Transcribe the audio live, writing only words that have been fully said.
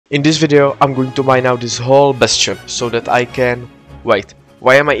In this video, I'm going to mine out this whole Bastion so that I can... Wait,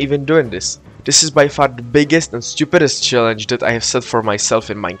 why am I even doing this? This is by far the biggest and stupidest challenge that I have set for myself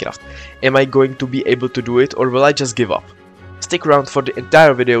in Minecraft. Am I going to be able to do it, or will I just give up? Stick around for the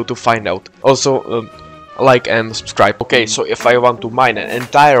entire video to find out. Also, like and subscribe. Okay, so if I want to mine an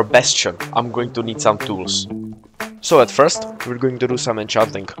entire Bastion, I'm going to need some tools. So at first, we're going to do some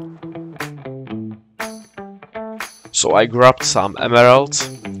enchanting. So I grabbed some emeralds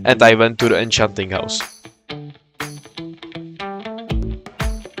and I went to the enchanting house.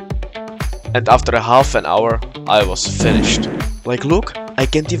 And after half an hour, I was finished. Like, look, I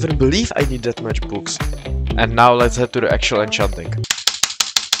can't even believe I need that much books. And now let's head to the actual enchanting.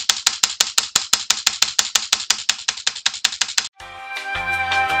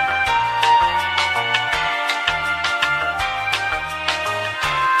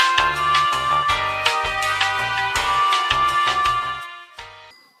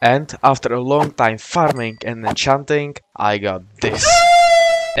 And after a long time farming and enchanting, I got this.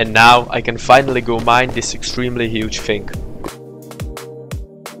 And now I can finally go mine this extremely huge thing.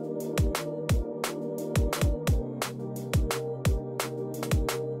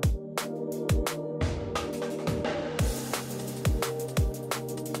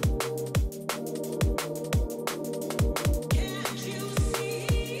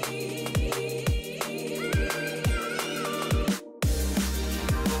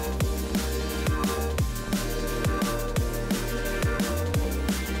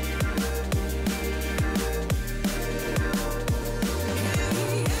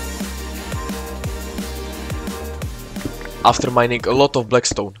 After mining a lot of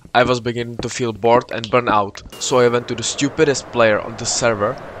blackstone, I was beginning to feel bored and burn out, so I went to the stupidest player on the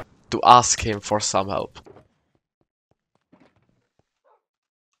server to ask him for some help.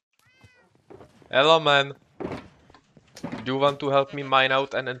 Hello man, do you want to help me mine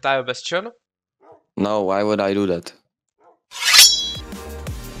out an entire bastion? No, why would I do that?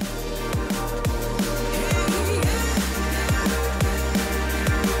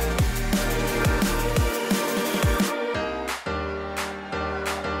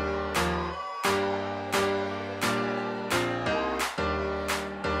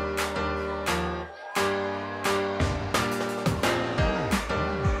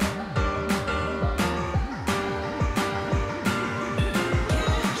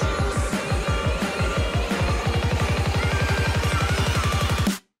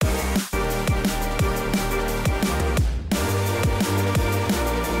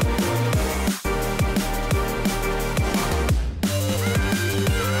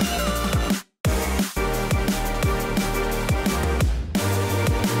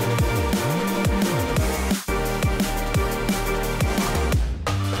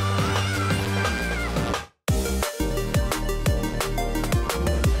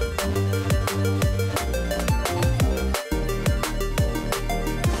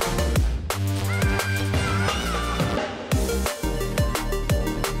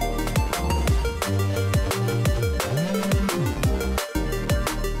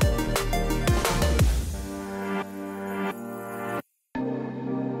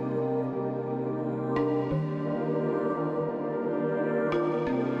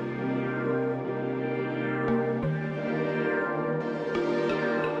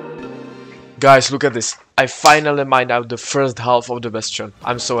 Guys, look at this. I finally mined out the first half of the bastion.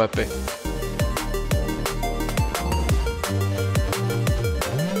 I'm so happy.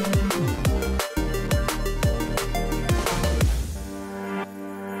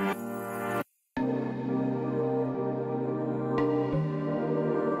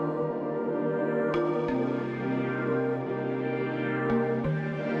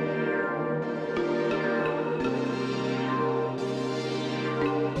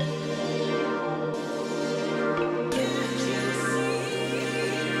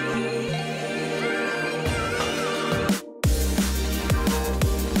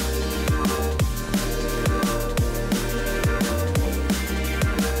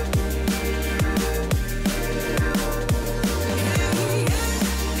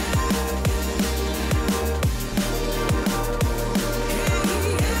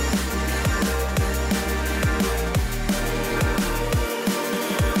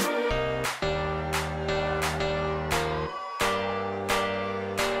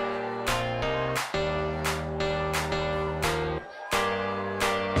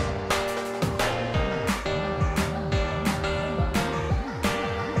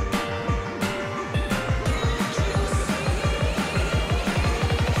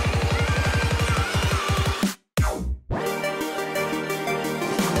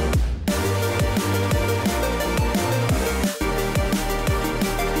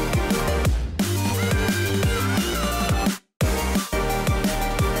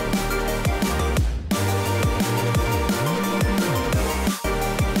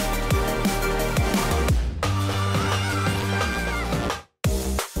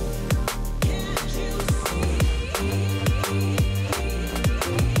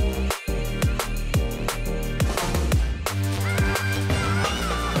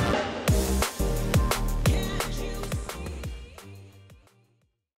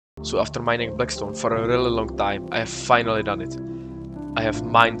 So after mining blackstone for a really long time, I have finally done it. I have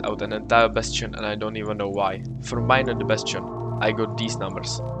mined out an entire bastion and I don't even know why. For mining the bastion, I got these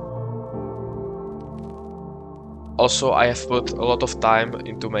numbers. Also, I have put a lot of time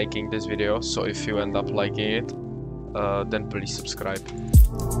into making this video, so if you end up liking it, then please subscribe.